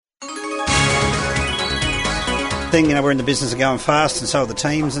thing. We're in the business of going fast, and so are the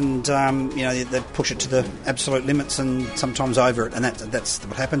teams, and they push it to the absolute limits and sometimes over it, and that's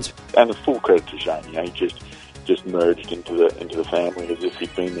what happens. And the full credit to Shane. He just merged into the family as if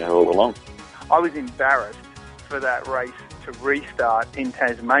he'd been there all along. I was embarrassed for that race to restart in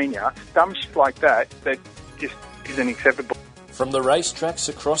Tasmania. Dumb shit like that just isn't acceptable. From the racetracks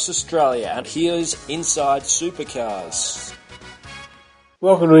across Australia, and here's Inside Supercars.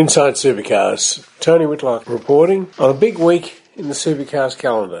 Welcome to Inside Supercars. Tony Whitlock reporting on a big week in the Supercars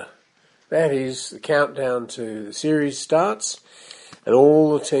calendar. That is, the countdown to the series starts, and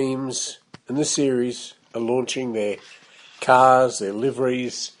all the teams in the series are launching their cars, their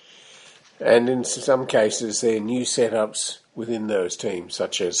liveries, and in some cases their new setups within those teams,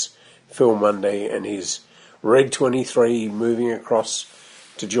 such as Phil Munday and his Red 23 moving across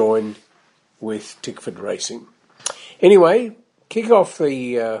to join with Tickford Racing. Anyway, kick off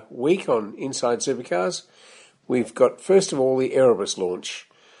the week on Inside Supercars. We've got, first of all, the Erebus launch.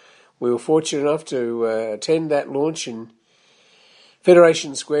 We were fortunate enough to attend that launch in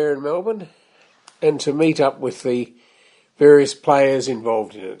Federation Square in Melbourne and to meet up with the various players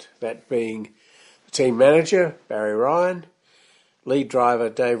involved in it, that being the team manager, Barry Ryan, lead driver,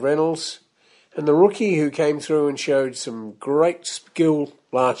 Dave Reynolds, and the rookie who came through and showed some great skill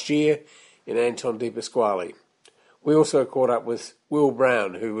last year in Anton De Pasquale. We also caught up with Will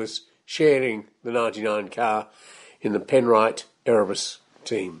Brown, who was sharing the 99 car in the Penrite Erebus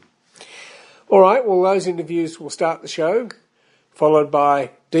team. All right, well, those interviews will start the show, followed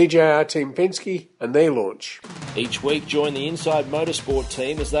by DJR Team Penske and their launch. Each week, join the Inside Motorsport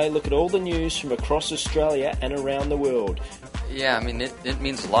team as they look at all the news from across Australia and around the world. Yeah, I mean, it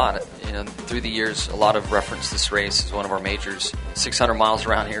means a lot. Through the years, a lot of reference this race as one of our majors. 600 miles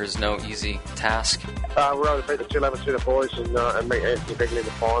around here is no easy task. We're able to beat the 211 boys and meet Anthony Begley in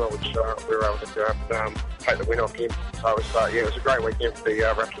the final, which we were able to take the win off him. So it was a great weekend for the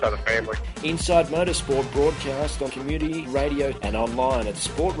Rapstar family. Inside Motorsport broadcast on community radio and online at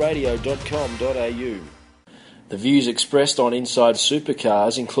sportradio.com.au. The views expressed on Inside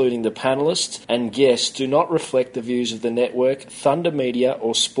Supercars, including the panellists and guests, do not reflect the views of the network, Thunder Media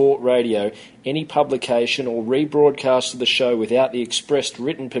or Sport Radio. Any publication or rebroadcast of the show without the expressed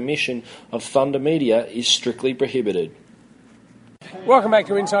written permission of Thunder Media is strictly prohibited. Welcome back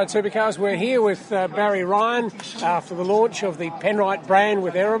to Inside Supercars. We're here with Barry Ryan after the launch of the Penrite brand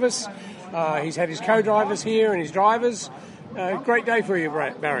with Erebus. He's had his co-drivers here and his drivers. Great day for you,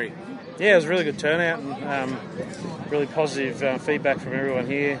 Barry. Yeah, it was a really good turnout and really positive feedback from everyone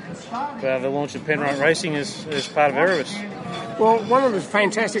here about the launch of Penrite Racing as part of Erebus. Well, one of the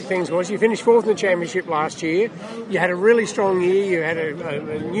fantastic things was you finished fourth in the championship last year. You had a really strong year. You had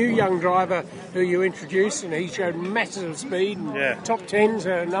a new young driver who you introduced, and he showed massive speed and top tens,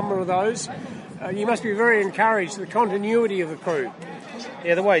 a number of those. You must be very encouraged, the continuity of the crew.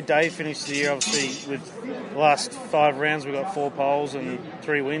 Yeah, the way Dave finished the year, obviously, with the last 5 rounds, we got 4 poles and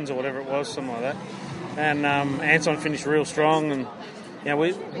 3 wins or whatever it was, something like that. And Anton finished real strong, and we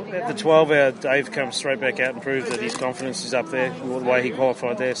at the 12-hour, Dave comes straight back out and proves that his confidence is up there, the way he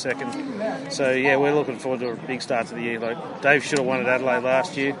qualified there second. So, we're looking forward to a big start to the year. Like, Dave should have won at Adelaide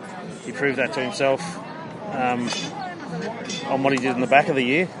last year. He proved that to himself on what he did in the back of the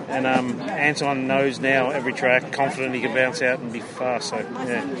year. And Anton knows now every track, confident he can bounce out and be fast. So,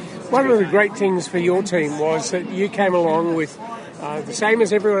 One of the great things for your team was that you came along with the same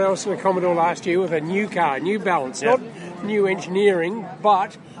as everyone else in the Commodore last year with a new car, new balance, not new engineering,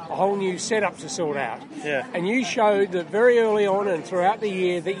 but a whole new setup to sort out. Yeah. And you showed that very early on and throughout the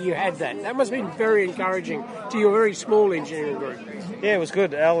year that you had that. That must have been very encouraging to your very small engineering group. Yeah, it was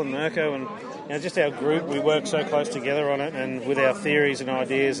good. Al and Mirko and just our group, we work so close together on it and with our theories and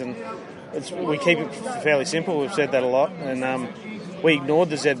ideas, and we keep it fairly simple. We've said that a lot, and we ignored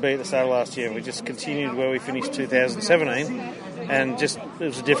the ZB at the start of last year. We just continued where we finished 2017, and just it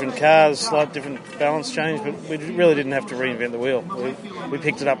was a different cars, slight different balance change, but we really didn't have to reinvent the wheel. We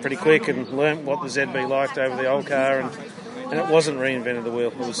picked it up pretty quick and learnt what the ZB liked over the old car, and it wasn't reinventing the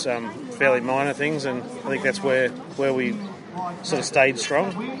wheel. It was fairly minor things, and I think that's where we sort of stayed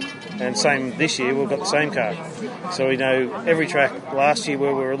strong. And same this year, we've got the same car. So we know every track last year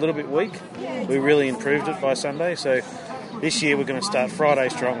where we were a little bit weak, we really improved it by Sunday. So this year we're going to start Friday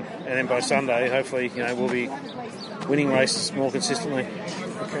strong, and then by Sunday, hopefully, we'll be winning races more consistently.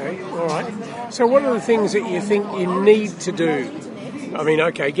 Okay, all right. So what are the things that you think you need to do? I mean,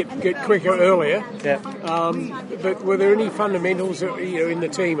 okay, get quicker earlier. Yeah. But were there any fundamentals in the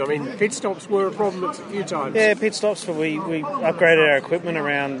team? I mean, pit stops were a problem a few times. Yeah, pit stops. We upgraded our equipment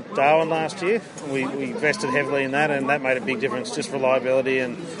around Darwin last year. We invested heavily in that, and that made a big difference. Just reliability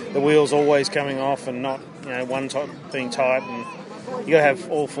and the wheels always coming off and not one being tight, and you got to have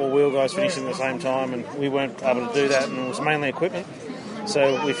all 4 wheel guys finishing at the same time, and we weren't able to do that, and it was mainly equipment.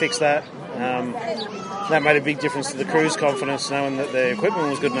 So we fixed that. That made a big difference to the crew's confidence, knowing that their equipment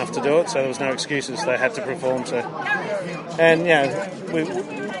was good enough to do it. So there was no excuses; they had to perform. So, and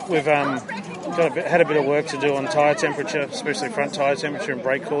we've had a bit of work to do on tyre temperature, especially front tyre temperature and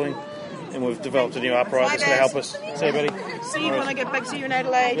brake cooling. And we've developed a new upright that's going to help us. See you, buddy. See you when I get back to you in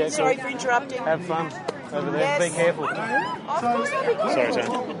Adelaide. Yeah, sorry for interrupting. Have fun over there. Yes. Be careful. Of course I'll be careful. Sorry,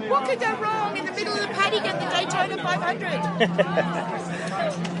 Tony. What could go wrong in the middle of the paddock at the Daytona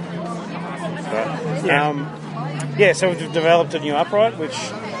 500? So we've developed a new upright, which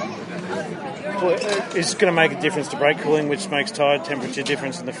is going to make a difference to brake cooling, which makes tyre temperature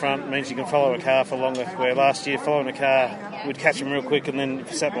difference in the front. It means you can follow a car for longer, where last year following a car, we'd catch them real quick, and then if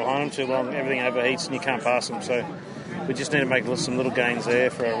you sat behind them too long, everything overheats and you can't pass them. So we just need to make some little gains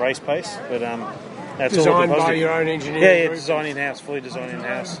there for a race pace. But that's designed all by your own engineering group? Designed in-house, fully designed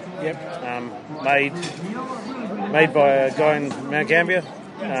in-house. Yep. Made by a guy in Mount Gambier,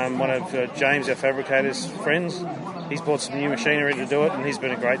 one of James, our fabricator's friends. He's bought some new machinery to do it, and he's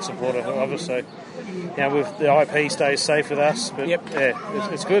been a great supporter of us. So, with the IP stays safe with us, but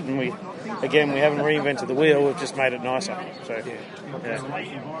it's good. And we haven't reinvented the wheel; we've just made it nicer. So,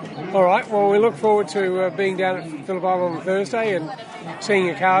 All right. Well, we look forward to being down at Phillip Island on Thursday and seeing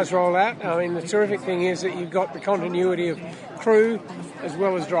your cars roll out. I mean, the terrific thing is that you've got the continuity of crew as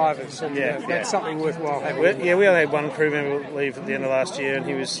well as drivers, and that's something worthwhile having. We only had one crew member leave at the end of last year, and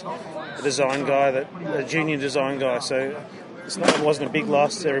he was a design guy, a junior design guy, so it wasn't a big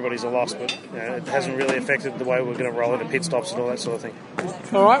loss. Everybody's a loss, but it hasn't really affected the way we're going to roll into pit stops and all that sort of thing.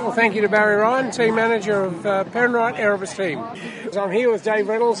 All right, well, thank you to Barry Ryan, team manager of Penrite Erebus team. So I'm here with Dave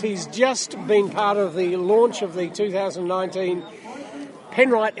Reynolds. He's just been part of the launch of the 2019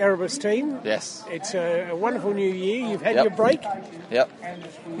 Penrite Erebus team. Yes. It's a wonderful new year. You've had your break. Yep.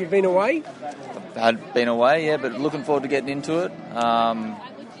 You've been away. I've been away, but looking forward to getting into it.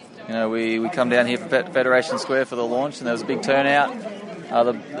 We come down here for Federation Square for the launch, and there was a big turnout.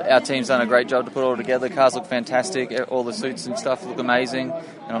 Our team's done a great job to put it all together. The cars look fantastic. All the suits and stuff look amazing,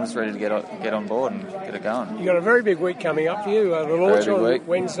 and I'm just ready to get on board and get it going. You've got a very big week coming up for you. The launch on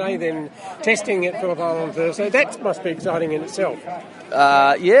Wednesday, then testing at Phillip Island on Thursday. That must be exciting in itself.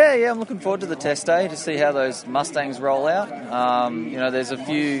 I'm looking forward to the test day to see how those Mustangs roll out. There's a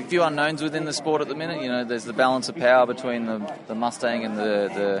few unknowns within the sport at the minute. There's the balance of power between the Mustang and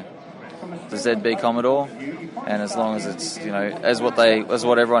the ZB Commodore, and as long as it's as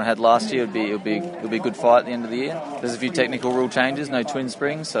what everyone had last year, it'll be a good fight at the end of the year. There's a few technical rule changes, no twin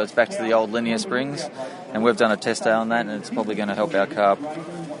springs, so it's back to the old linear springs, and we've done a test day on that, and it's probably going to help our car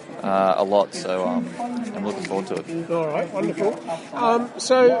a lot. So I'm looking forward to it. All right, wonderful.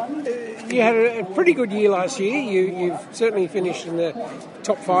 So you had a pretty good year last year. You've certainly finished in the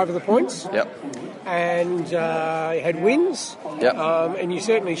top 5 of the points. Yep. And you had wins. Yep. And you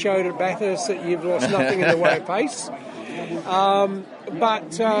certainly showed at Bathurst that you've lost nothing in the way of pace.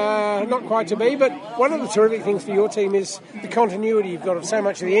 But not quite to be. But one of the terrific things for your team is the continuity you've got of so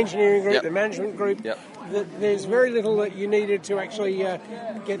much of the engineering group, the management group. Yep. There's very little that you needed to actually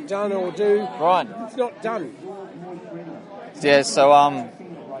get done or do. Right. It's not done. Yeah, so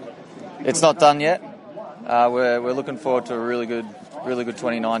it's not done yet. We're looking forward to a really good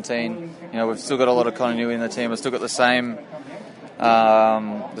 2019. We've still got a lot of continuity in the team. We've still got the same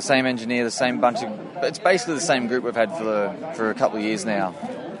engineer, the same bunch of. It's basically the same group we've had for a couple of years now.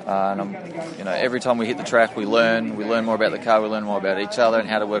 And every time we hit the track, we learn more about the car, we learn more about each other and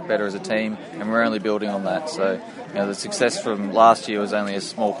how to work better as a team, and we're only building on that. So, the success from last year was only a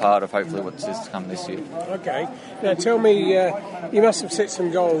small part of hopefully what's to come this year. Okay. Now tell me, you must have set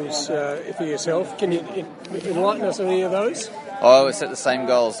some goals for yourself. Can you enlighten us on any of those? I always set the same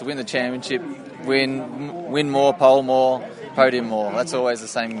goals: to win the championship, win more, pole more, podium more. That's always the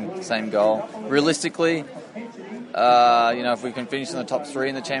same goal. Realistically, if we can finish in the top 3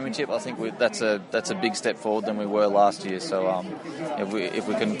 in the championship, I think that's a big step forward than we were last year. So if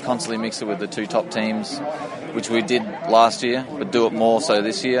we can constantly mix it with the 2 top teams, which we did last year, but do it more so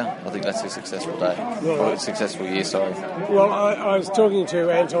this year, I think that's a successful day. Or a successful year, sorry. Well, I was talking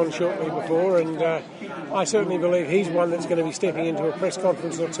to Anton shortly before, and I certainly believe he's one that's going to be stepping into a press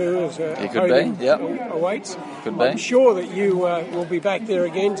conference or two as a podium awaits. Could be. I'm sure that you will be back there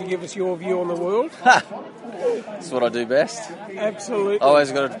again to give us your view on the world. That's what I do best. Absolutely.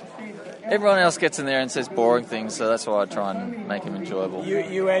 Always got to. Everyone else gets in there and says boring things, so that's why I try and make them enjoyable.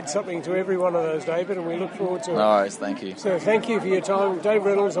 You add something to every one of those, David, and we look forward to it. No worries, thank you. So thank you for your time. Dave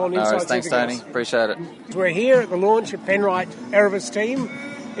Reynolds on Inside Supercars. Thanks, Tony. Appreciate it. We're here at the launch of Penrite Erebus team.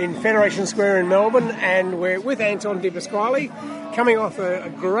 in Federation Square in Melbourne, and we're with Anton De Pasquale, coming off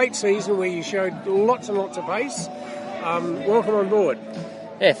a great season where you showed lots and lots of pace. Welcome on board.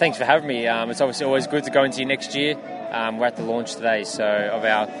 Yeah, thanks for having me. It's obviously always good to go into your next year. We're at the launch today, so of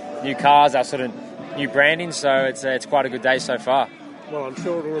our new cars, our sort of new branding, so it's quite a good day so far. Well, I'm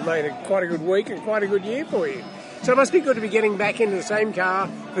sure it'll remain quite a good week and quite a good year for you. So it must be good to be getting back into the same car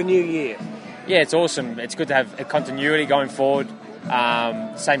for New Year. Yeah, it's awesome. It's good to have a continuity going forward.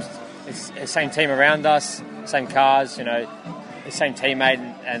 Same team around us, same cars, the same teammate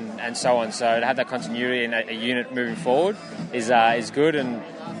and so on. So to have that continuity and a unit moving forward is good. And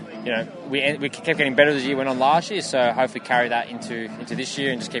we kept getting better as the year went on last year. So hopefully carry that into this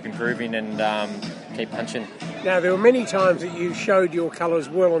year and just keep improving and keep punching. Now, there were many times that you showed your colours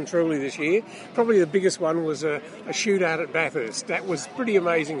well and truly this year. Probably the biggest one was a shootout at Bathurst. That was pretty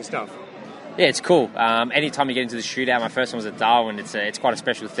amazing stuff. Yeah, it's cool. Anytime you get into the shootout, my first one was at Darwin. It's quite a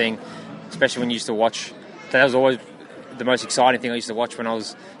special thing, especially when you used to watch. That was always the most exciting thing I used to watch when I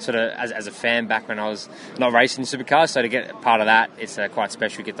was sort of as a fan back when I was not racing supercars. So to get part of that, it's quite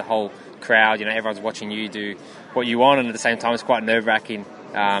special. You get the whole crowd. Everyone's watching you do what you want, and at the same time, it's quite nerve-wracking.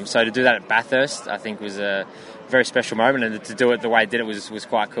 So to do that at Bathurst, I think was a very special moment, and to do it the way I did it was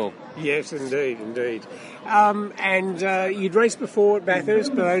quite cool. Yes, indeed. And you'd raced before at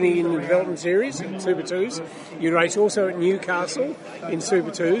Bathurst, but only in the development series, in Super 2s. You raced also at Newcastle in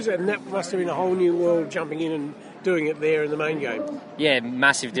Super 2s, and that must have been a whole new world jumping in and doing it there in the main game. Yeah,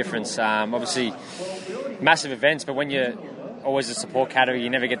 massive difference. Obviously, massive events, but when you're always a support category,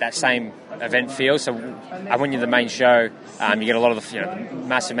 you never get that same event feel. So when you're the main show, you get a lot of the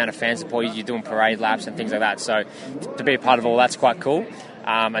massive amount of fan support. You're doing parade laps and things like that. So to be a part of all that's quite cool.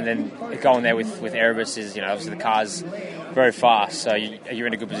 And then going there with Erebus is, obviously the car's very fast, so you're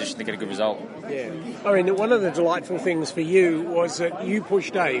in a good position to get a good result. Yeah. I mean, one of the delightful things for you was that you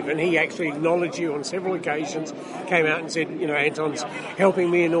pushed Dave, and he actually acknowledged you on several occasions, came out and said, Anton's helping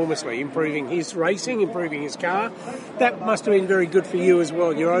me enormously, improving his racing, improving his car. That must have been very good for you as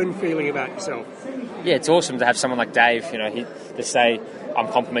well, your own feeling about yourself. Yeah, it's awesome to have someone like Dave, to say I'm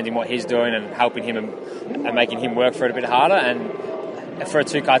complimenting what he's doing and helping him and making him work for it a bit harder. And for a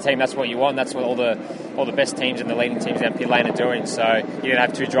two-car team, that's what you want. That's what all the best teams and the leading teams down pit lane are doing. So you're going to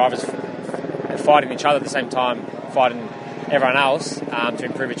have two drivers fighting each other at the same time, fighting everyone else to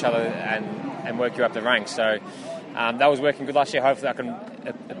improve each other and work you up the ranks. So that was working good last year. Hopefully I can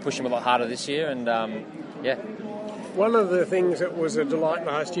push him a lot harder this year. And yeah. One of the things that was a delight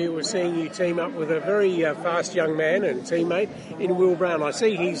last year was seeing you team up with a very fast young man and teammate in Will Brown. I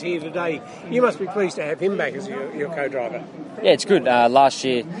see he's here today. You must be pleased to have him back as your co-driver. Yeah, it's good. Last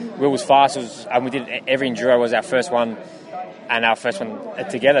year, Will was fast. We did every enduro was our first one, and our first one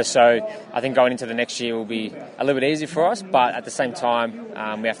together. So I think going into the next year will be a little bit easier for us. But at the same time,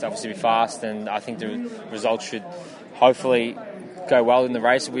 we have to obviously be fast, and I think the results should hopefully go well in the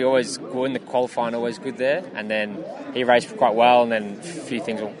race. We always go in the qualifying, always good there, and then he raced quite well, and then a few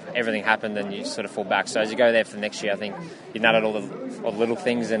things, everything happened, and you sort of fall back. So as you go there for the next year, I think you nut at all the little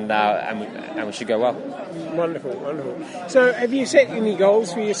things, and we should go well. Wonderful. So have you set any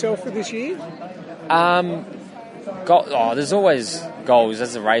goals for yourself for this year? There's always goals.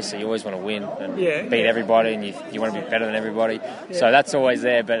 As a racer, you always want to win and beat everybody, and you want to be better than everybody. Yeah. So that's always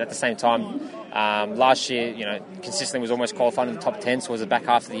there, but at the same time, last year, consistently was almost qualifying in the top 10 towards the back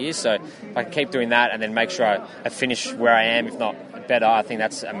half of the year. So if I can keep doing that and then make sure I finish where I am, if not better, I think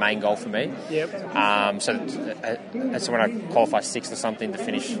that's a main goal for me. Yep. So that's when I qualify 6th or something to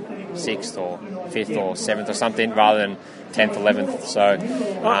finish 6th or 5th or 7th or something rather than 10th, 11th. So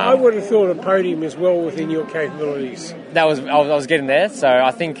I would have thought a podium is well within your capabilities. I was getting there. So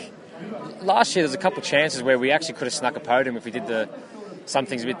I think last year there's a couple of chances where we actually could have snuck a podium if we did some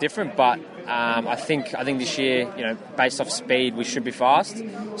things a bit different, but I think this year, based off speed, we should be fast.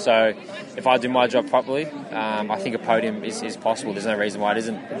 So if I do my job properly, I think a podium is possible. There's no reason why it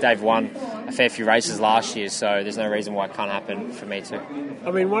isn't. Dave won a fair few races last year, so there's no reason why it can't happen for me too.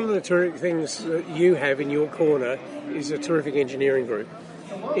 I mean, one of the terrific things that you have in your corner is a terrific engineering group.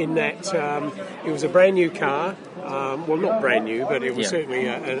 In that it was a brand new car, well, not brand new, but it was certainly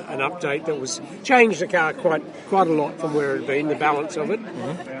an update that was changed the car quite a lot from where it had been, the balance of it,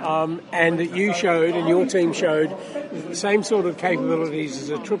 and that you showed and your team showed the same sort of capabilities as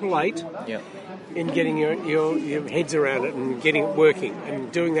a 888 in getting your heads around it and getting it working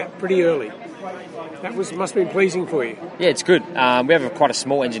and doing that pretty early. That must have been pleasing for you. Yeah, it's good. We have quite a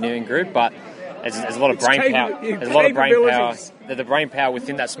small engineering group, but there's a lot of brain power. There's a lot of brain power. The brain power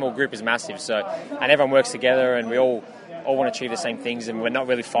within that small group is massive. So, and everyone works together, and we all want to achieve the same things, and we're not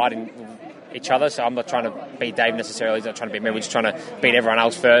really fighting each other. So I'm not trying to beat Dave necessarily. He's not trying to beat me. We're just trying to beat everyone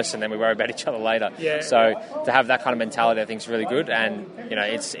else first, and then we worry about each other later. Yeah. So to have that kind of mentality, I think is really good. And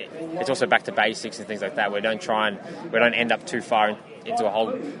it's also back to basics and things like that. We don't end up too far into a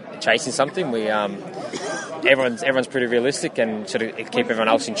whole chasing something. We everyone's pretty realistic and sort of keep everyone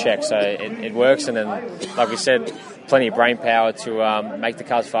else in check. So it works. And then, like we said, plenty of brain power to make the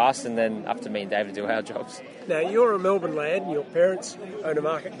cars fast, and then up to me and Dave to do our jobs. Now, you're a Melbourne lad and your parents own a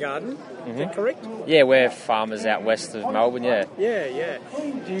market garden, is that correct? Yeah, we're farmers out west of Melbourne, yeah. Yeah.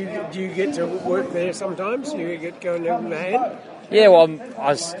 Do you get to work there sometimes? Do you get to go and have a hand? Yeah, well,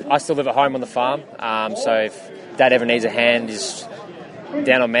 I still live at home on the farm, so if Dad ever needs a hand, he's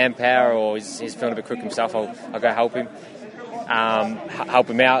down on manpower or he's feeling a bit quick himself, I'll go help him. Help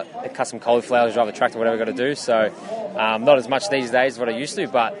him out, cut some cauliflowers, drive the tractor, whatever I've got to do. So not as much these days as what I used to,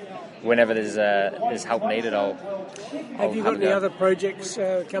 but whenever there's help needed, I'll have you got any other projects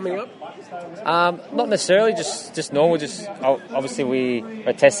coming up? Not necessarily, just normal. Just obviously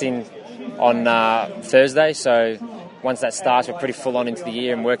we're testing on Thursday, so once that starts, we're pretty full on into the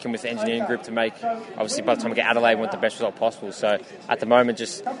year and working with the engineering group to make, obviously by the time we get Adelaide, we want the best result possible. So at the moment,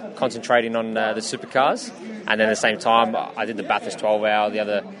 just concentrating on the supercars, and then at the same time, I did the Bathurst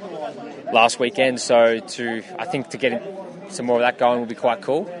 12-hour last weekend. So I think to get some more of that going will be quite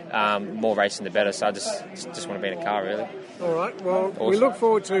cool. More racing, the better. So I just want to be in a car, really. All right, well, awesome. We look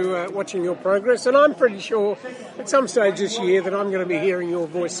forward to watching your progress, and I'm pretty sure at some stage this year that I'm going to be hearing your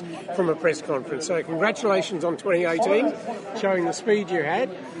voice from a press conference. So congratulations on 2018, showing the speed you had,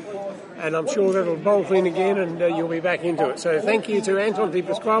 and I'm sure that'll bolt in again and you'll be back into it. So thank you to Anton De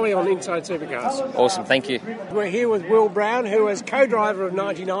Pasquale on Inside Supercars. Awesome, thank you. We're here with Will Brown, who as co-driver of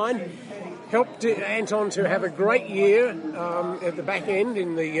 99 helped Anton to have a great year at the back end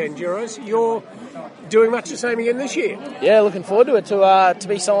in the Enduros. You're doing much the same again this year. Yeah, looking forward to it. To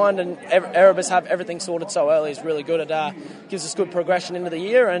be signed and Erebus have everything sorted so early is really good. It gives us good progression into the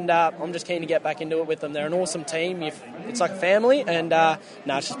year, and I'm just keen to get back into it with them. They're an awesome team. It's like a family, and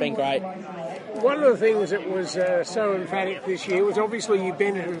it's just been great. One of the things that was so emphatic this year was obviously you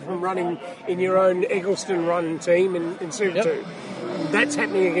benefited from running in your own Eggleston run team in Super 2. That's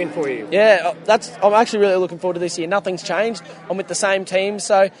happening again for you. Yeah, I'm actually really looking forward to this year. Nothing's changed. I'm with the same team,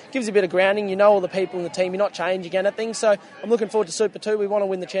 so it gives you a bit of grounding. You know all the people in the team. You're not changing anything. So I'm looking forward to Super 2. We want to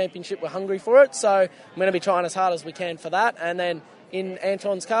win the championship. We're hungry for it. So I'm going to be trying as hard as we can for that. And then in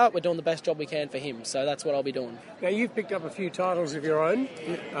Anton's car, we're doing the best job we can for him. So that's what I'll be doing. Now, you've picked up a few titles of your own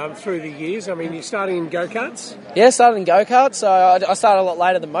through the years. I mean, you're starting in go-karts? Yeah, started in go-karts. So I started a lot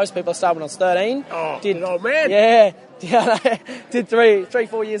later than most people. I started when I was 13. Oh, good old man. Yeah. Did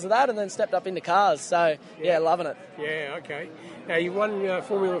 3-4 years of that and then stepped up into cars. So, yeah, loving it. Yeah, okay. Now, you won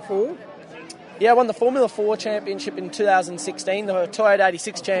Formula 4? Yeah, I won the Formula 4 championship in 2016, the Toyota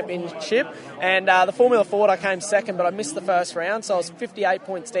 86 championship, and the Formula Ford I came second, but I missed the first round, so I was 58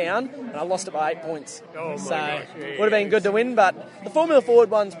 points down, and I lost it by 8 points. Oh, my so gosh. Would have been good to win, but the Formula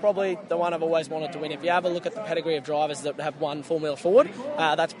Ford one's probably the one I've always wanted to win. If you have a look at the pedigree of drivers that have won Formula Ford,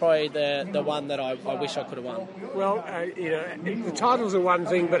 that's probably the one that I wish I could have won. Well, the titles are one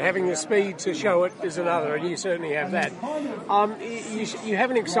thing, but having the speed to show it is another, and you certainly have that. You have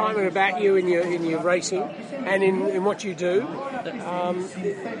an excitement about you in your racing and in what you do.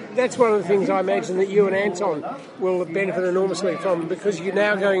 That's one of the things I imagine that you and Anton will benefit enormously from, because you're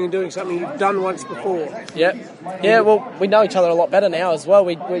now going and doing something you've done once before. Yeah, well, we know each other a lot better now as well.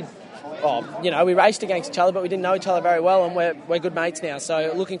 We raced against each other, but we didn't know each other very well, and we're good mates now.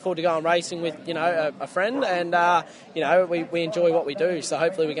 So looking forward to going racing with a friend, and we enjoy what we do. So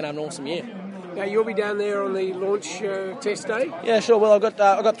hopefully we can have an awesome year. Now you'll be down there on the launch test day? Yeah, sure. Well, I've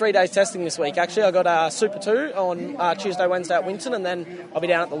got 3 days testing this week. Actually, I got Super 2 on Tuesday, Wednesday at Winton, and then I'll be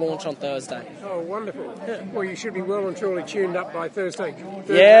down at the launch on Thursday. Oh, wonderful! Yeah. Well, you should be well and truly tuned up by Thursday.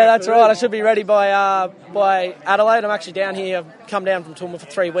 Yeah, that's right. I should be ready by Adelaide. I'm actually down here. I've come down from Toowoomba for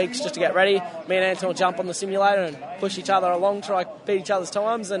 3 weeks just to get ready. Me and Anton will jump on the simulator and push each other along, try beat each other's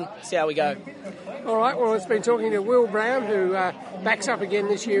times, and see how we go. All right, well, it's been talking to Will Brown, who backs up again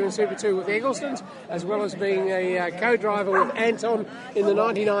this year in Super 2 with Eggleston's, as well as being a co-driver with Anton in the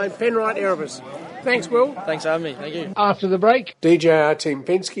 99 Penrite Erebus. Thanks, Will. Thanks for having me. Thank you. After the break, DJR Team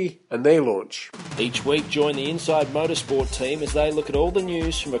Penske and their launch. Each week, join the Inside Motorsport team as they look at all the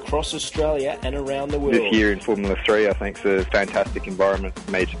news from across Australia and around the world. This year in Formula 3, I think it's a fantastic environment for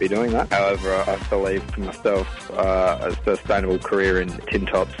me to be doing that. However, I believe for myself, a sustainable career in tin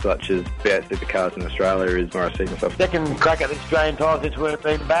tops such as V8 Supercars in Australia is where I see myself. Second crack at the Australian titles since we've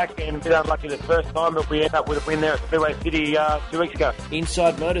been back, and a bit unlucky the first time, but we end up with a win there at Speedway City 2 weeks ago.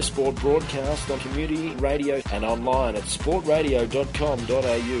 Inside Motorsport broadcast on community radio and online at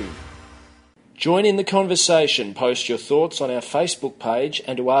sportradio.com.au. Join in the conversation. Post your thoughts on our Facebook page,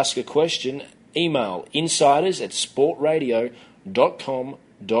 and to ask a question, email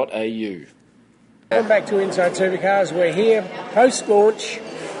insiders@sportradio.com.au. Welcome back to Inside Supercars. We're here post-launch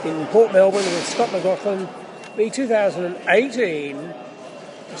in Port Melbourne with Scott McLaughlin, the 2018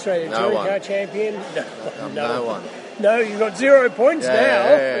 Australian Touring Car Champion. No one. No, you've got 0 points now.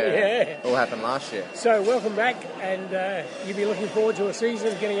 Yeah. All happened last year. So welcome back, and you'll be looking forward to a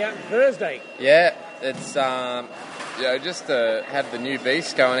season getting out on Thursday. Yeah, it's just to have the new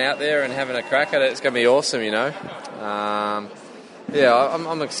beast going out there and having a crack at it. It's going to be awesome, I'm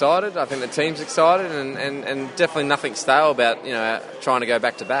excited. I think the team's excited, and definitely nothing stale about trying to go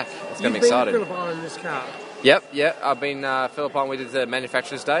back to back. It's going to be exciting. You've been Phillip in this car. Yep. I've been Phillip on. We did the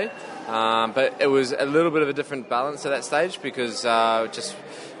manufacturer's day, but it was a little bit of a different balance at that stage because just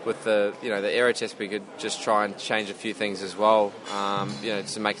with the the aero test, we could just try and change a few things as well,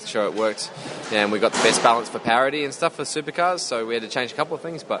 to make sure it worked. And we got the best balance for parity and stuff for supercars, so we had to change a couple of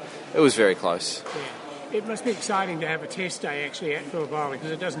things, but it was very close. Yeah. It must be exciting to have a test day actually at Phillip Island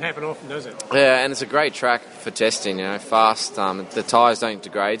because it doesn't happen often, does it? Yeah, and it's a great track for testing, fast. The tyres don't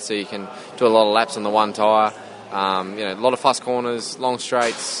degrade, so you can do a lot of laps on the one tyre. A lot of fast corners, long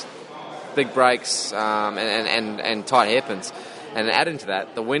straights, big brakes, and tight hairpins. And adding to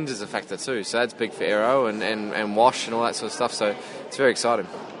that, the wind is a factor too, so that's big for aero and wash and all that sort of stuff, so it's very exciting.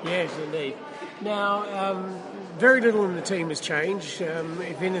 Yes, indeed. Now, very little in the team has changed.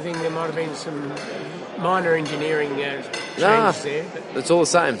 If anything, there might have been some minor engineering changes there. But it's all the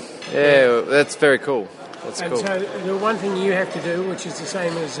same. Yeah, that's very cool. That's cool. So the one thing you have to do, which is the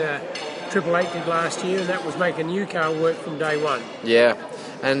same as Triple Eight did last year, and that was make a new car work from day one. Yeah,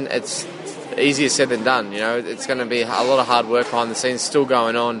 and it's easier said than done. It's going to be a lot of hard work behind the scenes still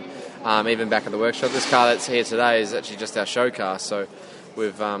going on, even back at the workshop. This car that's here today is actually just our show car, so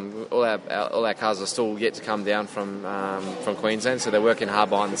we've all our cars are still yet to come down from Queensland, so they're working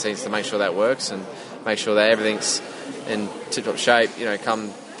hard behind the scenes to make sure that works and make sure that everything's in tip-top shape,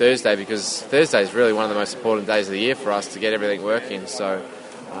 come Thursday, because Thursday is really one of the most important days of the year for us to get everything working, so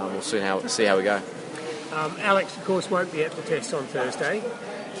we'll see how we go. Alex, of course, won't be at the test on Thursday,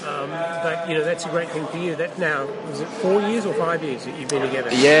 but that's a great thing for you. That now, was it 4 years or 5 years that you've been together?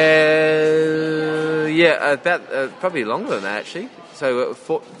 About probably longer than that actually. So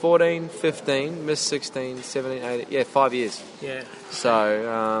 14, 15, missed 16, 17, 18, 5 years. Yeah.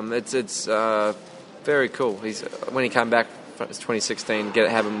 So it's very cool. When he came back, it was 2016.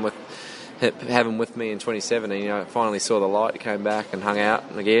 Have him with me in 2017. I finally saw the light. He came back and hung out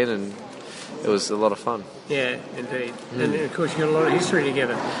again, and it was a lot of fun. Yeah, indeed. And of course, you got a lot of history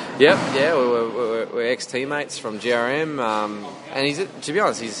together. Yep. Yeah, we're ex-teammates from GRM, and to be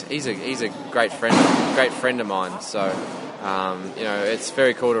honest, he's a great friend of mine. So. It's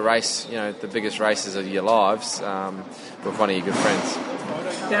very cool to race, the biggest races of your lives with one of your good friends.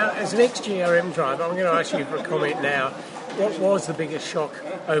 Now, as an ex-GRM driver, I'm going to ask you for a comment now. What was the biggest shock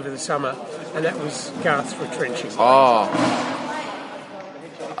over the summer? And that was Garth's retrenching. Oh,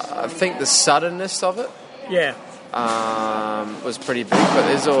 I think the suddenness of it. Yeah. Was pretty big, but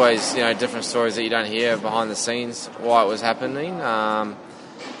there's always, different stories that you don't hear behind the scenes why it was happening.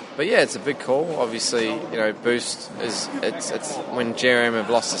 But yeah, it's a big call. Obviously, Boost it's when GRM have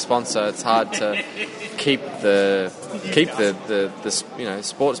lost a sponsor, it's hard to keep the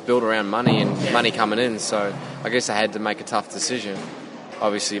sports built around money and money coming in. So I guess I had to make a tough decision.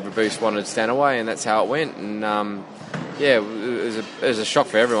 Obviously, Boost wanted to stand away, and that's how it went. And it was a shock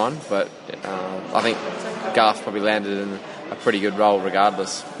for everyone. But I think Garth probably landed in a pretty good role,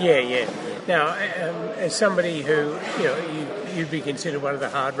 regardless. Yeah. Now, as somebody who you'd be considered one of the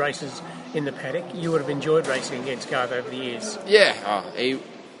hard racers in the paddock, you would have enjoyed racing against Garth over the years. Yeah,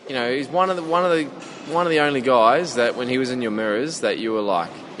 he's one of the only guys that when he was in your mirrors that you were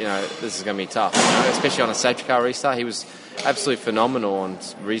like, this is going to be tough. Especially on a safety car restart, he was absolutely phenomenal on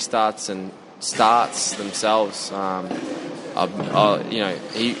restarts and starts themselves.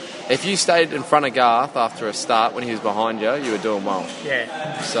 If you stayed in front of Garth after a start when he was behind you, you were doing well.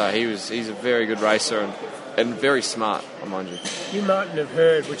 Yeah. So he's a very good racer and very smart, mind you. You mightn't have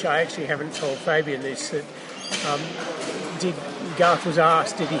heard, which I actually haven't told Fabian this, that Garth was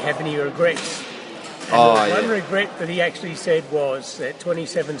asked did he have any regrets. And one regret that he actually said was that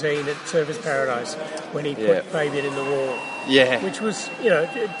 2017 at Surfers Paradise when he put Fabian in the wall. Yeah. Which was,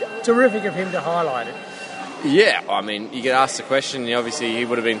 terrific of him to highlight it. Yeah, I mean, you get asked the question, obviously he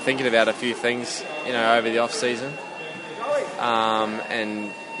would have been thinking about a few things, over the off-season.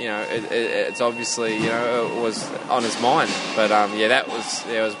 It's obviously, it was on his mind. But, it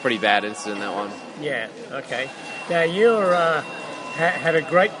was a pretty bad incident, that one. Yeah, okay. Now, you're had a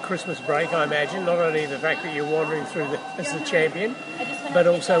great Christmas break, I imagine. Not only the fact that you're wandering through as the champion, but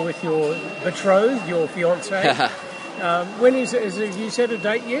also with your betrothed, your fiancée. When is you set a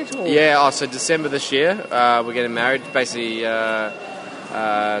date yet? Or? Yeah, so December this year, we're getting married. Basically,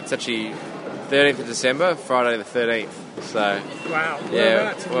 it's actually 13th of December, Friday the 13th. So wow,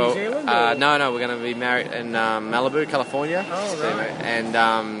 yeah, in New Zealand? No, we're going to be married in Malibu, California. Oh, right.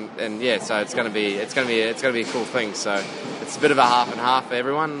 And yeah, so it's going to be a cool thing. So it's a bit of a half and half for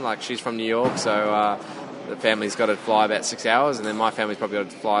everyone. Like she's from New York, so the family's got to fly about 6 hours, and then my family's probably got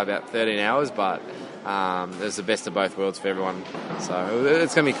to fly about 13 hours. But there's the best of both worlds for everyone. So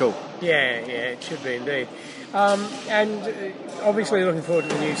it's going to be cool. Yeah, it should be indeed. And obviously looking forward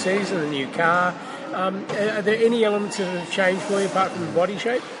to the new season, the new car. Are there any elements that have changed for you apart from the body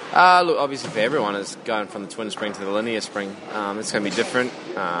shape? Look, obviously for everyone, it's going from the twin spring to the linear spring. It's going to be different.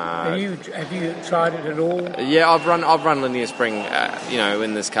 Have you tried it at all? Yeah, I've run linear spring,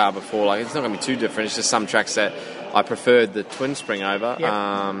 in this car before. Like it's not going to be too different. It's just some tracks that I preferred the twin spring over.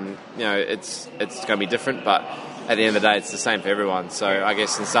 Yep. It's going to be different, but at the end of the day, it's the same for everyone. So I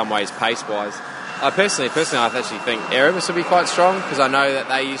guess in some ways, pace-wise, I personally, I actually think Erebus will be quite strong because I know that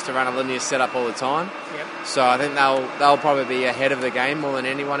they used to run a linear setup all the time. Yep. So I think they'll probably be ahead of the game more than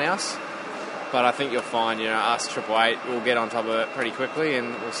anyone else. But I think you'll find, us 888 will get on top of it pretty quickly, and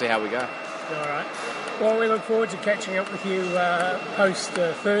we'll see how we go. All right. Well, we look forward to catching up with you post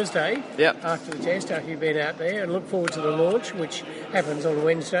Thursday. Yep. After the test, after you've been out there, and look forward to the launch, which happens on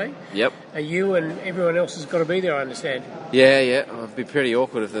Wednesday. Yep. You and everyone else has got to be there, I understand. Yeah. It'd be pretty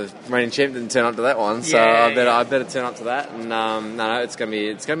awkward if the reigning champ didn't turn up to that one. So I better turn up to that. And no, it's gonna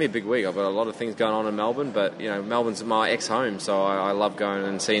be a big week. I've got a lot of things going on in Melbourne, but Melbourne's my ex-home, so I love going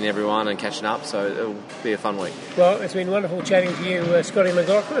and seeing everyone and catching up. So it'll be a fun week. Well, it's been wonderful chatting to you, Scotty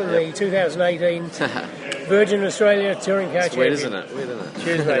McLaughlin, the 2018 Virgin Australia Touring Car Champion. Weird, isn't it?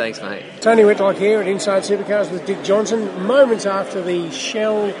 Cheers, mate. Thanks, mate. Tony Whitlock here at Inside Supercars with Dick Johnson. Moments after the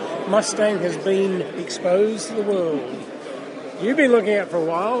Shell Mustang has been exposed to the world. You've been looking at it for a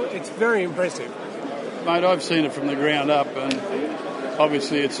while. It's very impressive. Mate, I've seen it from the ground up, and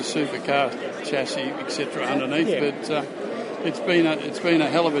obviously it's a supercar chassis, etc. underneath. Yeah. But it's been a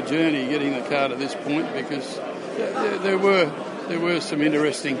hell of a journey getting the car to this point because there were some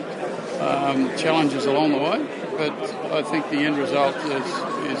interesting challenges along the way, but I think the end result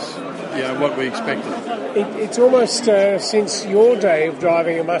is what we expected. It's almost since your day of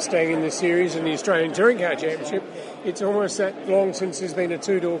driving a Mustang in the series and the Australian Touring Car Championship, it's almost that long since there's been a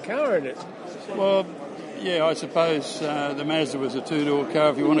two-door car in it. Well, yeah, I suppose the Mazda was a two-door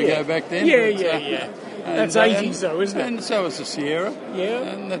car if you want to go back then. Yeah. That's 80s though, isn't it? And so is the Sierra. Yeah.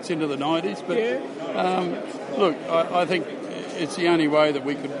 And that's into the 90s. But look, I think it's the only way that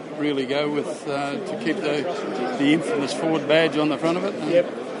we could really go with to keep the infamous Ford badge on the front of it.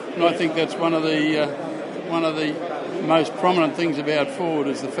 And I think that's one of the most prominent things about Ford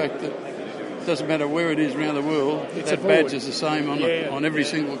is the fact that it doesn't matter where it is around the world, that badge is the same on every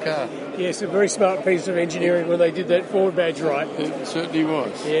single car. Yes, a very smart piece of engineering when they did that Ford badge right. It certainly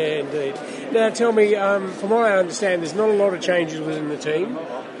was. Yeah, indeed. Now tell me, from what I understand, there's not a lot of changes within the team.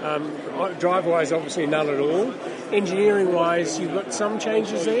 Drive-wise, obviously none at all. Engineering-wise, you've got some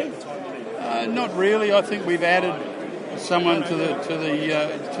changes there? Not really. I think we've added someone to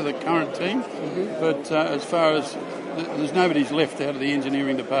the current team, but as far as there's nobody's left out of the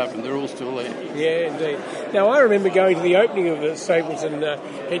engineering department. They're all still there. Yeah, indeed. Now, I remember going to the opening of the Stapleton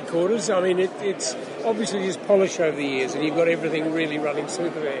headquarters. I mean, it's obviously just polished over the years, and you've got everything really running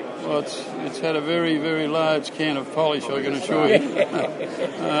super there. Well, it's had a very, very large can of polish, I can assure you.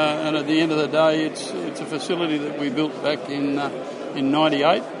 And at the end of the day, it's a facility that we built back in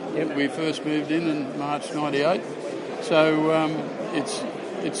 '98. Yep. We first moved in March '98. So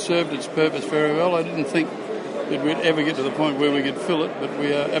it's served its purpose very well. I didn't think that we'd ever get to the point where we could fill it, but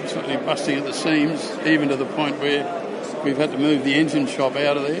we are absolutely busting at the seams, even to the point where we've had to move the engine shop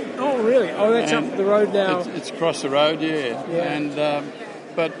out of there. Oh, really? Oh, that's up the road now. It's across the road, yeah. And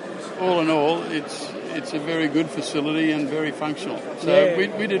but all in all, it's a very good facility and very functional. So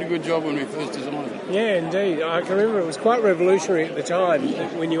we did a good job when we first designed it. Yeah, indeed. I can remember it was quite revolutionary at the time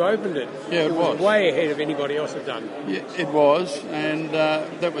when you opened it. Yeah, it was. Way ahead of anybody else had done. Yeah, it was, and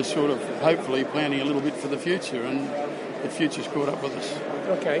that was sort of hopefully planning a little bit for the future, and the future's caught up with us.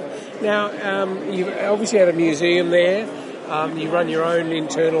 Okay. Now, you've obviously had a museum there. You run your own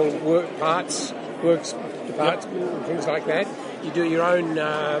internal works departments, things like that. You do your own,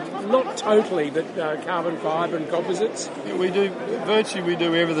 not totally, but carbon fibre and composites. Yeah, we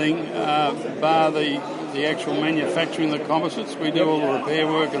do everything, bar the actual manufacturing the composites. We do all the repair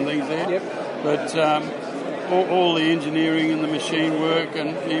work and things there. Yep. But all the engineering and the machine work,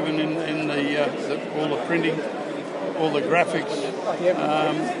 and even in all the printing, all the graphics,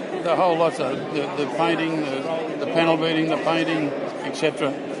 the whole lot of the painting, the panel beating, the painting,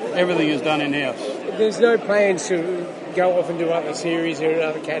 etc. Everything is done in-house. There's no plans to go off and do other series or in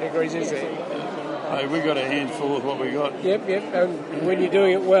other categories, is there? We've got a handful of what we got. Yep. And when you're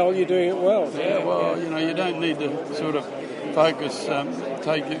doing it well, you're doing it well. Yeah, well, you don't need to sort of focus,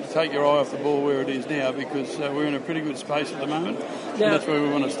 take your eye off the ball where it is now, because we're in a pretty good space at the moment, and that's where we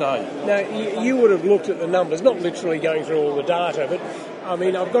want to stay. Now, you would have looked at the numbers, not literally going through all the data, but I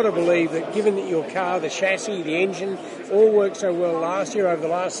mean, I've got to believe that given that your car, the chassis, the engine, all worked so well last year, over the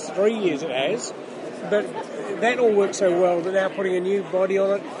last 3 years it has, but that all worked so well that now putting a new body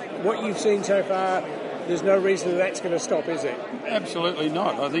on it, what you've seen so far, there's no reason that's going to stop, is there? Absolutely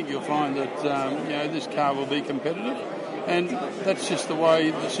not. I think you'll find that this car will be competitive, and that's just the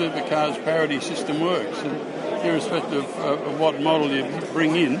way the supercars parity system works. And irrespective of what model you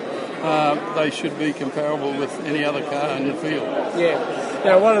bring in, they should be comparable with any other car in the field. Yeah.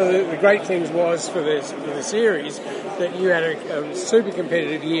 Now, one of the great things was for the series that you had a super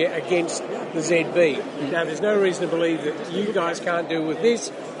competitive year against the ZB. Now, there's no reason to believe that you guys can't do with this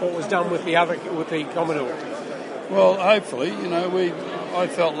what was done with the Commodore. Well, hopefully, I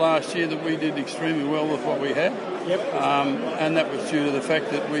felt last year that we did extremely well with what we had. Yep. And that was due to the fact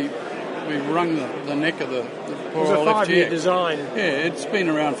that we wrung the neck of the poor old FTX. It was a 5-year design. Yeah, it's been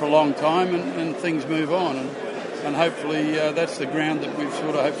around for a long time, and things move on. And hopefully that's the ground that we've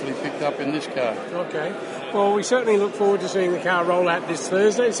sort of hopefully picked up in this car. Okay. Well, we certainly look forward to seeing the car roll out this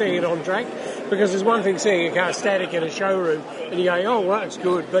Thursday, seeing it on track, because there's one thing seeing a car static in a showroom and you're going, oh, well, it's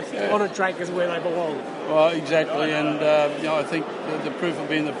good, but on a track is where they belong. Well, exactly, and I think the proof will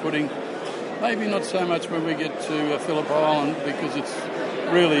be in the pudding. Maybe not so much when we get to Phillip Island, because it's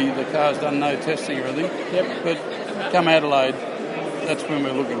really, the car's done no testing or anything. Yep. But come Adelaide, that's when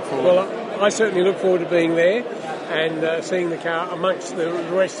we're looking forward. Well, I certainly look forward to being there and seeing the car amongst the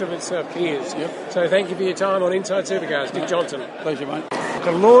rest of its peers. Yep. So thank you for your time on Inside Supercars. Dick Johnson. Pleasure, mate.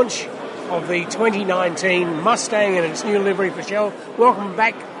 The launch of the 2019 Mustang and its new livery for Shell. Welcome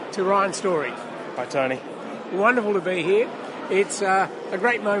back to Ryan Story. Hi, Tony. Wonderful to be here. It's a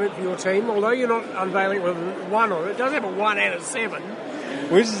great moment for your team, although you're not unveiling with one on it. It does have a 1 out of 7.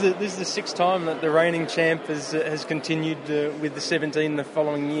 Well, this is the sixth time that the reigning champ has continued with the 17 the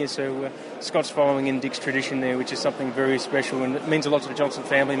following year. So Scott's following in Dick's tradition there, which is something very special, and it means a lot to the Johnson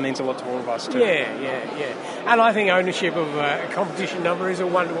family. It means a lot to all of us too. Yeah. And I think ownership of a competition number is a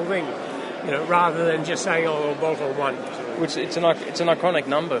wonderful thing. Rather than just saying, oh, we'll bolt on one. Which it's an iconic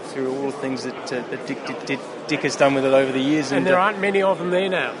number through all the things that Dick has done with it over the years. And there aren't many of them there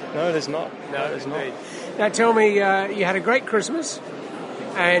now. No, there's not. There's not. Now tell me, you had a great Christmas,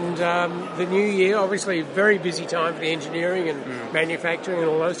 and the new year, obviously a very busy time for the engineering and manufacturing and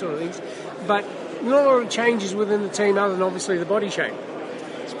all those sort of things, but not a lot of changes within the team other than obviously the body shape.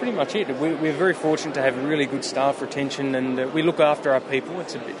 That's pretty much it. We're very fortunate to have really good staff retention, and we look after our people.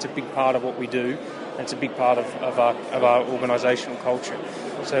 It's a big part of what we do. It's a big part of our organisational culture.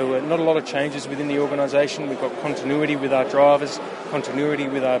 So not a lot of changes within the organisation. We've got continuity with our drivers, continuity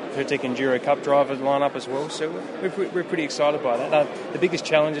with our Pertec Enduro Cup driver lineup as well. So we're pretty excited by that. The biggest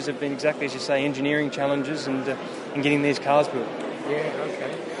challenges have been exactly as you say, engineering challenges and getting these cars built. Yeah,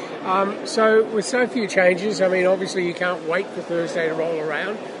 okay. So with so few changes, I mean, obviously you can't wait for Thursday to roll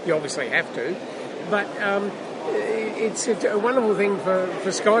around. You obviously have to. But it's a wonderful thing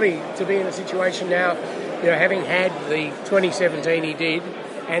for Scotty to be in a situation now, having had the 2017 he did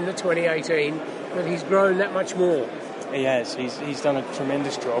and the 2018, that he's grown that much more. He has. He's done a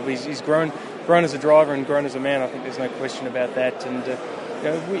tremendous job. He's grown as a driver and grown as a man. I think there's no question about that. And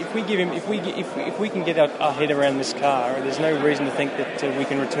if we can get our head around this car, there's no reason to think that we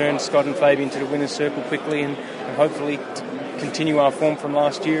can return Scott and Fabian to the winner's circle quickly and hopefully continue our form from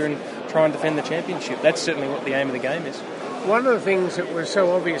last year and try and defend the championship. That's certainly what the aim of the game is. One of the things that was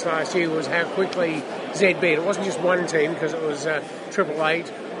so obvious last year was how quickly ZB, it wasn't just one team because it was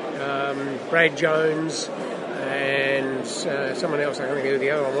 888, Brad Jones and someone else, I can't think who the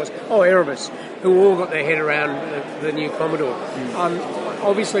other one was, Erebus, who all got their head around the new Commodore.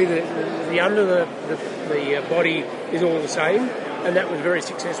 Obviously the under the body is all the same, and that was very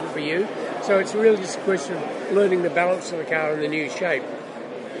successful for you. So it's really just a question of learning the balance of the car and the new shape.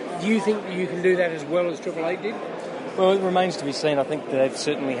 Do you think you can do that as well as 888 did? Well, it remains to be seen. I think they've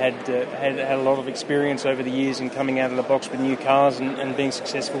certainly had a lot of experience over the years in coming out of the box with new cars and being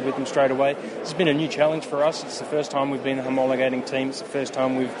successful with them straight away. It's been a new challenge for us. It's the first time we've been a homologating team. It's the first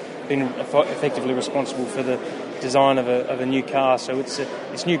time we've been effectively responsible for the design of a new car. So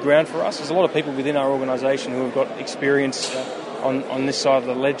it's new ground for us. There's a lot of people within our organisation who have got experience on this side of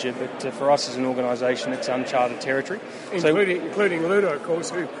the ledger, but for us as an organisation, it's uncharted territory. Including Ludo, of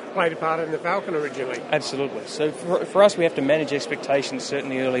course, who played a part in the Falcon originally. Absolutely. So for us, we have to manage expectations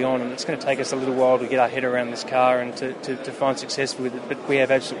certainly early on, and it's going to take us a little while to get our head around this car and to find success with it. But we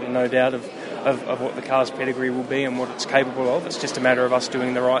have absolutely no doubt of what the car's pedigree will be and what it's capable of. It's just a matter of us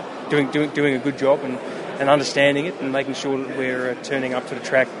doing a good job and understanding it and making sure that we're turning up to the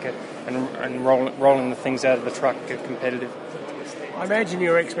track and rolling the things out of the truck competitive. I imagine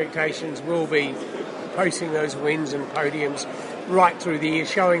your expectations will be posting those wins and podiums right through the year,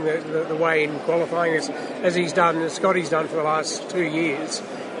 showing the way in qualifying as he's done, as Scotty's done for the last 2 years.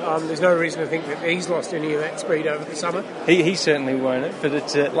 There's no reason to think that he's lost any of that speed over the summer. He certainly won't, but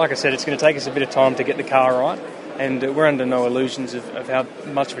it's like I said, it's going to take us a bit of time to get the car right, and we're under no illusions of how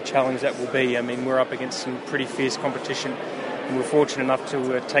much of a challenge that will be. I mean, we're up against some pretty fierce competition. We were fortunate enough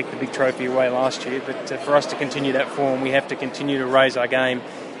to take the big trophy away last year, but for us to continue that form, we have to continue to raise our game,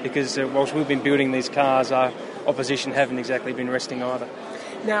 because whilst we've been building these cars, our opposition haven't exactly been resting either.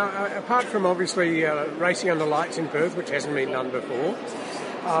 Now, apart from obviously racing under lights in Perth, which hasn't been done before,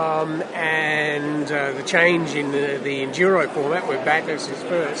 and the change in the Enduro format, where Bathurst is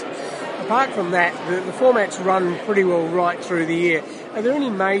first, apart from that, the formats run pretty well right through the year. Are there any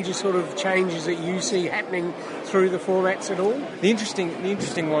major sort of changes that you see happening through the formats at all? The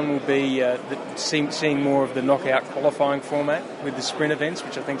interesting one will be seeing more of the knockout qualifying format with the sprint events,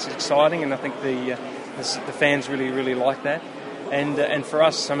 which I think is exciting, and I think the fans really like that. And for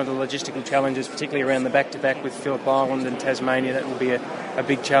us, some of the logistical challenges, particularly around the back-to-back with Phillip Island and Tasmania, that will be a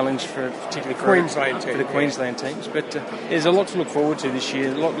big challenge particularly for the Queensland teams. But there's a lot to look forward to this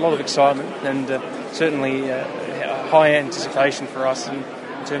year, a lot of excitement, and certainly high anticipation for us in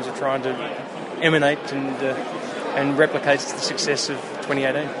terms of trying to emanate and replicate the success of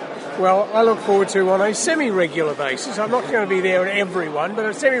 2018. Well, I look forward to, on a semi-regular basis, I'm not going to be there at every one, but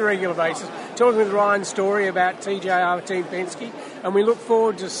on a semi-regular basis, talking with Ryan Story about TJR Team Penske, and we look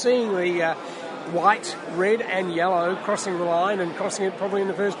forward to seeing the white, red and yellow crossing the line and crossing it probably in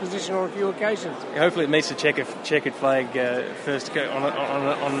the first position on a few occasions. Hopefully it meets the checkered flag first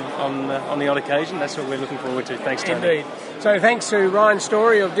on the odd occasion. That's what we're looking forward to. Thanks, Tony. Indeed. So thanks to Ryan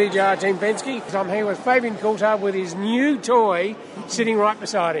Story of DJR Team Penske. I'm here with Fabian Coulthard with his new toy sitting right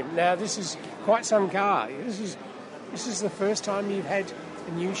beside him. Now, this is quite some car. This is the first time you've had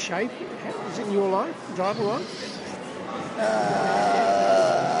a new shape. Is it in your life, driving life?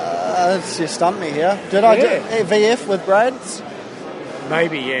 You stumped me here. Did I do VF with Brad's?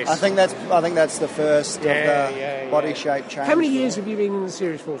 Maybe, yes. I think that's the first of the body shape change. How many years have you been in the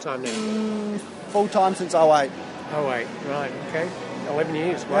series full time now? Full time since 08. 08, right, okay. 11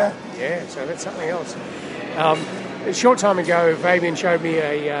 years, wow. Yeah, so that's something else. A short time ago, Fabian showed me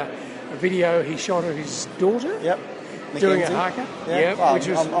a video he shot of his daughter. Yep. Doing a haka. Yeah, well, which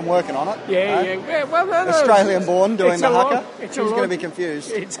was, I'm working on it. Yeah. Well, no. Australian born doing the haka. She's going to be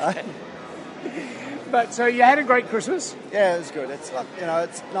confused. But so you had a great Christmas. Yeah, it was good. It's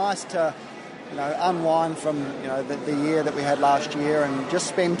it's nice to unwind from the year that we had last year and just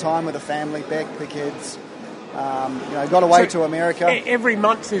spend time with the family, Beck, the kids. Got away to America. Every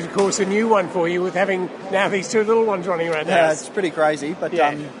month is, of course, a new one for you with having now these two little ones running around the house. Yeah, it's pretty crazy, but you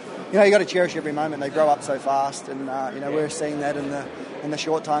got to cherish every moment. They grow up so fast, and we're seeing that in the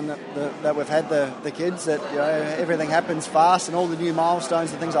short time that we've had the kids. That everything happens fast, and all the new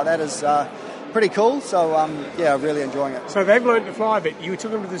milestones and things like that is pretty cool. So really enjoying it. So they've learned to fly, but you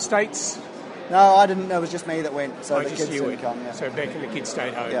took them to the States. No, I didn't. It was just me that went. So the kids didn't come. Yeah. So Beck and the kids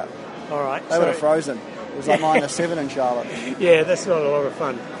stayed home. Yeah. All right. They would have frozen. It was like -7 in Charlotte. Yeah, that's not a lot of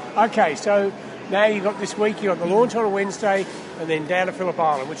fun. Okay, so now you've got this week, you've got the launch on a Wednesday, and then down to Phillip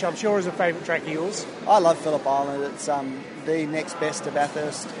Island, which I'm sure is a favourite track of yours. I love Phillip Island. It's the next best to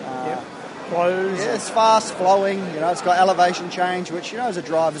Bathurst. Flows. Yeah, it's fast flowing. It's got elevation change, which as a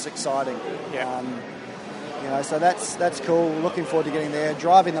driver is exciting. Yeah. So that's cool. Looking forward to getting there.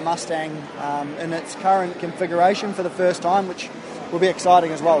 Driving the Mustang in its current configuration for the first time, which will be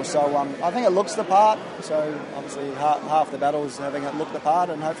exciting as well. So I think it looks the part. So obviously half the battle is having it look the part,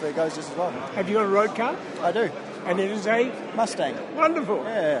 and hopefully it goes just as well. Have you got a road car? I do. And it is a Mustang. Wonderful.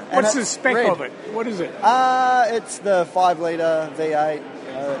 Yeah. What's the spec of it? What is it? It's the 5-litre V8.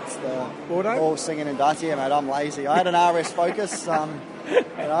 It's the Auto? all singing and dancing. Yeah, mate, I'm lazy. I had an RS Focus.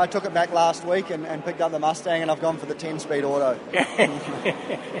 I took it back last week and picked up the Mustang, and I've gone for the 10-speed auto.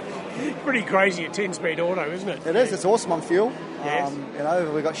 Pretty crazy, a 10-speed auto, isn't it? It is. It's awesome on fuel. Yes.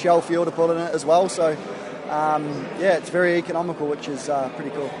 We've got Shell fuel to put in it as well. So, it's very economical, which is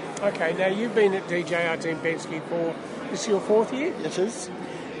pretty cool. Okay, now you've been at DJR Team Penske for, this is your 4th year? It is.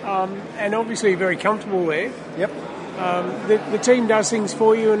 And obviously very comfortable there. Yep. The team does things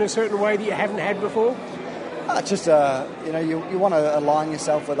for you in a certain way that you haven't had before? It's just, you want to align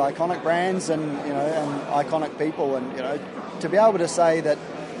yourself with iconic brands and iconic people, and, to be able to say that,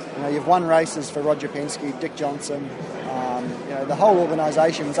 you've won races for Roger Penske, Dick Johnson, the whole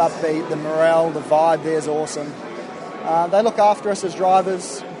organisation's upbeat, the morale, the vibe there's awesome. They look after us as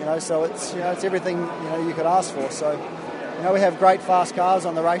drivers, so it's everything, you could ask for. So, we have great fast cars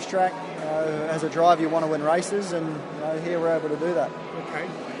on the racetrack. As a driver, you want to win races, and here we're able to do that. Okay.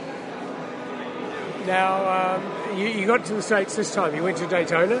 Now, you got to the States this time. You went to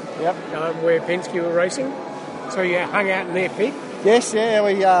Daytona, where Penske were racing. So you hung out in their pit? Yes, yeah.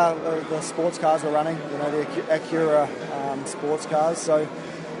 We the sports cars were running. The Acura sports cars. So,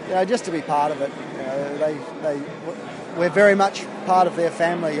 just to be part of it. We're very much part of their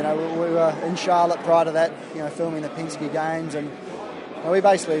family. We were in Charlotte prior to that. Filming the Penske games, and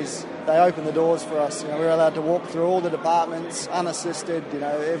they opened the doors for us. We were allowed to walk through all the departments unassisted.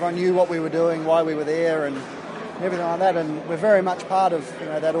 Everyone knew what we were doing, why we were there, and everything like that. And we're very much part of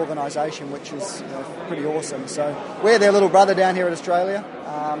that organisation, which is pretty awesome. So we're their little brother down here in Australia.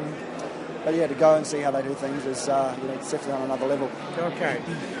 But to go and see how they do things is it's definitely on another level. Okay.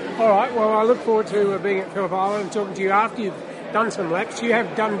 All right. Well, I look forward to being at Phillip Island and talking to you after you've done some laps. You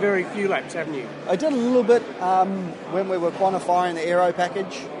have done very few laps, haven't you? I did a little bit when we were quantifying the aero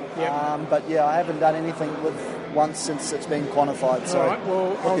package. Yep. But I haven't done anything once since it's been quantified. So all right.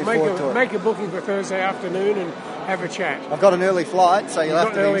 Well, I'll make a booking for Thursday afternoon and have a chat. I've got an early flight, so you'll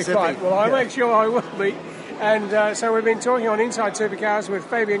have to be in Sydney. Well, I'll make sure I will be. And so we've been talking on Inside Supercars with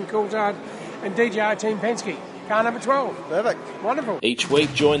Fabian Coulthard and DJR Team Penske. Car number 12. Perfect. Wonderful. Each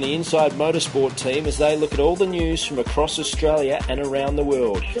week, join the Inside Motorsport team as they look at all the news from across Australia and around the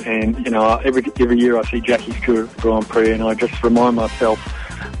world. And, every year I see Jackie's Grand Prix, and I just remind myself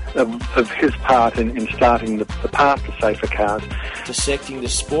of his part in starting the path to safer cars. Dissecting the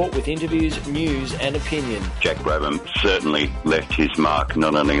sport with interviews, news and opinion. Jack Brabham certainly left his mark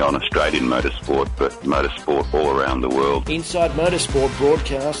not only on Australian motorsport but motorsport all around the world. Inside Motorsport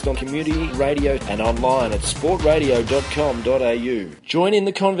broadcast on community radio and online at sportradio.com.au. Join in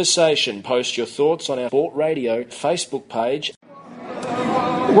the conversation. Post your thoughts on our Sport Radio Facebook page.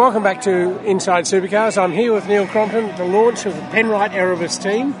 Welcome back to Inside Supercars. I'm here with Neil Crompton at the launch of the Penrite Erebus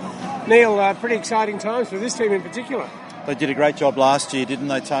team. Neil, pretty exciting times for this team in particular. They did a great job last year, didn't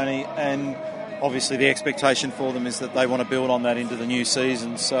they, Tony? And obviously the expectation for them is that they want to build on that into the new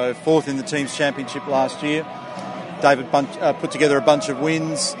season. So 4th in the team's championship last year. David put together a bunch of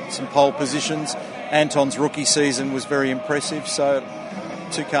wins, some pole positions. Anton's rookie season was very impressive. So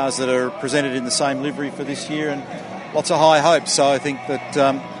 2 cars that are presented in the same livery for this year, and lots of high hopes. So I think that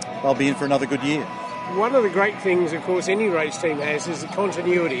they'll be in for another good year. One of the great things, of course, any race team has is the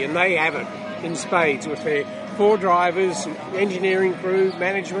continuity, and they have it in spades with their 4 drivers, engineering crew,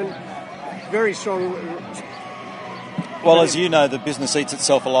 management, very strong. Well, as you know, the business eats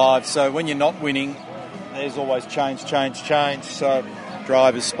itself alive. So when you're not winning, there's always change. So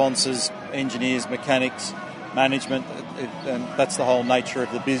drivers, sponsors, engineers, mechanics, management, and that's the whole nature of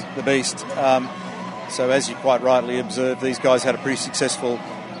the beast. So as you quite rightly observed, these guys had a pretty successful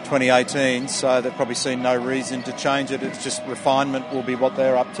 2018, so they've probably seen no reason to change it. It's just refinement will be what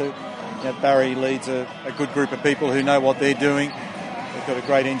they're up to. Barry leads a good group of people who know what they're doing. They've got a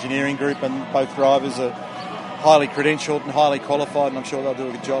great engineering group, and both drivers are highly credentialed and highly qualified, and I'm sure they'll do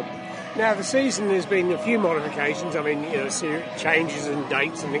a good job. Now, the season has been a few modifications. I mean, changes in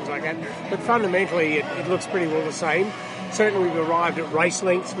dates and things like that. But fundamentally, it looks pretty well the same. Certainly, we've arrived at race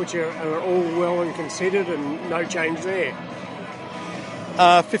lengths, which are all well and considered, and no change there.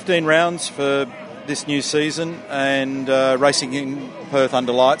 15 rounds for this new season, and racing in Perth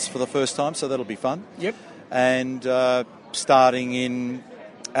under lights for the first time, so that'll be fun. Yep. And starting in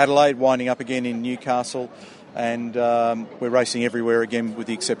Adelaide, winding up again in Newcastle, and we're racing everywhere again with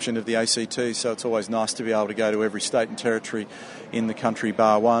the exception of the ACT, so it's always nice to be able to go to every state and territory in the country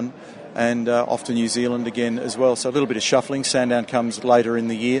bar one, and off to New Zealand again as well. So a little bit of shuffling. Sandown comes later in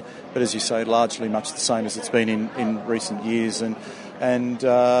the year, but as you say, largely much the same as it's been in recent years, and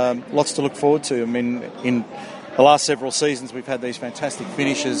lots to look forward to. I mean, in the last several seasons we've had these fantastic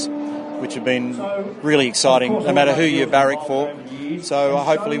finishes which have been really exciting no matter who you barrack for. So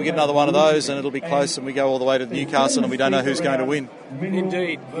hopefully we get another one of those and it'll be close and we go all the way to Newcastle and we don't know who's going to win.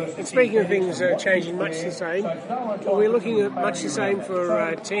 Indeed. And speaking of things changing much the same, are we looking at much the same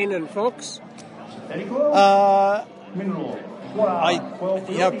for 10 and Fox?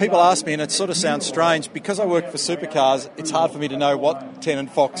 People ask me, and it sort of sounds strange, because I work for Supercars, it's hard for me to know what 10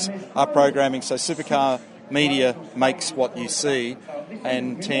 and Fox are programming. So Supercar Media makes what you see,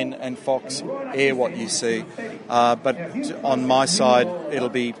 and 10 and Fox air what you see. But on my side, it'll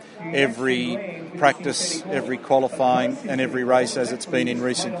be every practice, every qualifying and every race as it's been in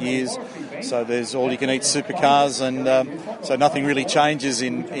recent years. So there's all-you-can-eat supercars, and so nothing really changes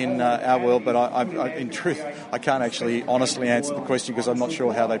in our world. But in truth, I can't actually honestly answer the question because I'm not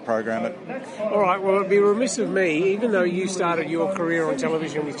sure how they program it. All right, well, it'd be remiss of me, even though you started your career on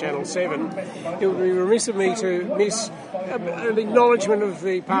television with Channel 7, it would be remiss of me to miss an acknowledgement of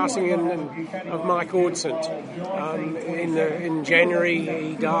the passing of Mike Ordsant. In January,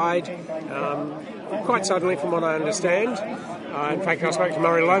 he died quite suddenly, from what I understand. In fact, I spoke to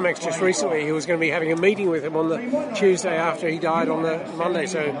Murray Lomax just recently. He was going to be having a meeting with him on the Tuesday after he died on the Monday.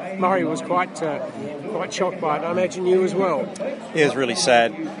 So Murray was quite shocked by it. I imagine you as well. Yeah, it's really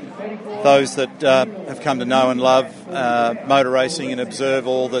sad. Those that have come to know and love motor racing and observe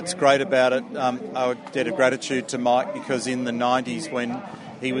all that's great about it, I owe a debt of gratitude to Mike, because in the 90s when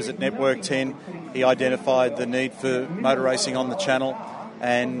he was at Network 10, he identified the need for motor racing on the channel.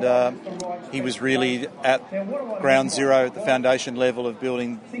 And he was really at ground zero, the foundation level of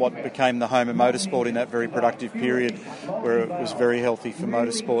building what became the home of motorsport in that very productive period, where it was very healthy for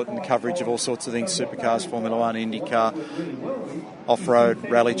motorsport and the coverage of all sorts of things, supercars, Formula One, IndyCar, off-road,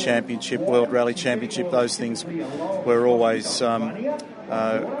 Rally Championship, World Rally Championship. Those things were always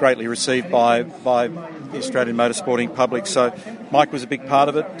greatly received by the Australian motorsporting public. So Mike was a big part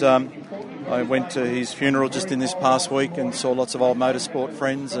of it. I went to his funeral just in this past week and saw lots of old motorsport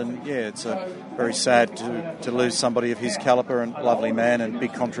friends, and yeah, it's very sad to lose somebody of his calibre, and lovely man and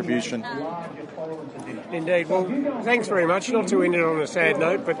big contribution. Indeed. Well, thanks very much. Not to end it on a sad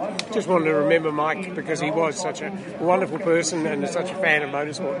note, but just wanted to remember Mike because he was such a wonderful person and such a fan of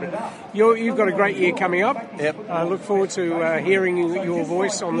motorsport. But you've got a great year coming up. Yep. I look forward to hearing your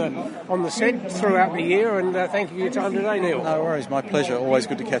voice on the set throughout the year, and thank you for your time today, Neil. No worries, my pleasure. Always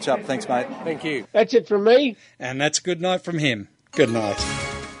good to catch up. Thanks, mate. Thank you. That's it from me. And that's good night from him. Good night.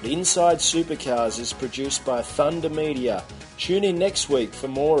 Inside Supercars is produced by Thunder Media. Tune in next week for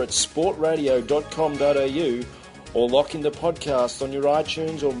more at sportradio.com.au or lock in the podcast on your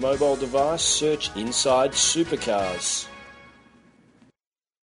iTunes or mobile device. Search Inside Supercars.